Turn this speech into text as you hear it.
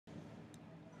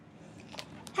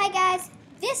Hi guys,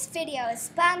 this video is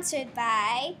sponsored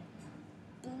by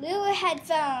Blue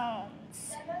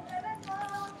Headphones.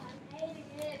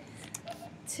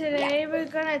 Today we're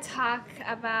going to talk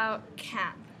about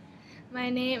camp.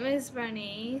 My name is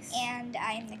Bernice. And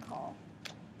I'm Nicole.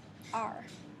 R.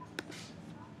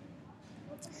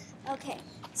 Okay,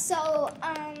 so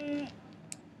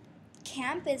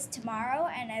camp is tomorrow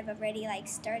and I've already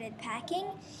started packing,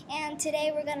 and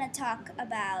today we're going to talk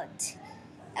about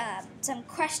some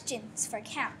questions for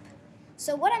camp.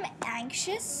 So what I'm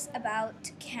anxious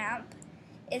about camp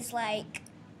is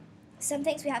some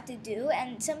things we have to do,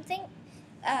 and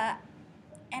an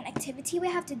activity we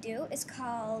have to do is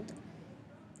called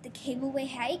the cableway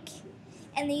hike,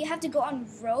 and then you have to go on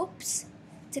ropes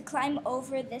to climb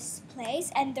over this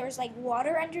place, and there's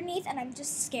water underneath, and I'm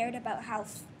just scared about how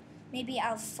maybe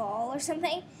I'll fall or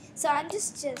something. So I'm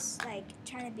just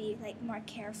trying to be more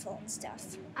careful and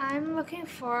stuff. I'm looking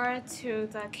forward to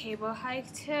the cable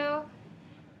hike too,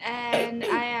 and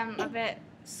I am a bit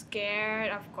scared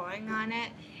of going on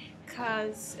it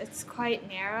because it's quite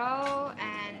narrow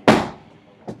and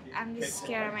I'm just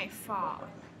scared I might fall.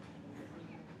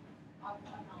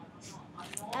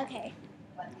 Okay.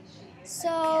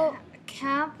 So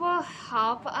camp will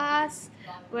help us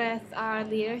with our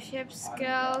leadership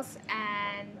skills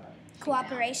and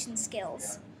cooperation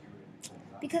skills,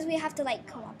 because we have to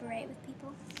cooperate with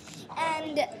people.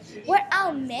 And what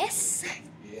I'll miss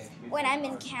when I'm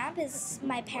in camp is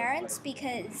my parents,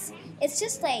 because it's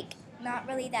just not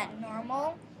really that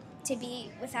normal to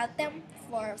be without them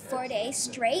for 4 days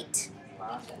straight,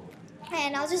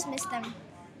 and I'll just miss them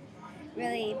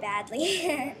really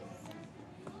badly.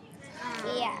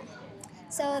 Yeah.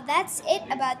 So that's it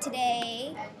about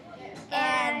today,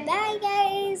 and bye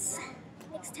guys.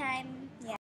 Next time.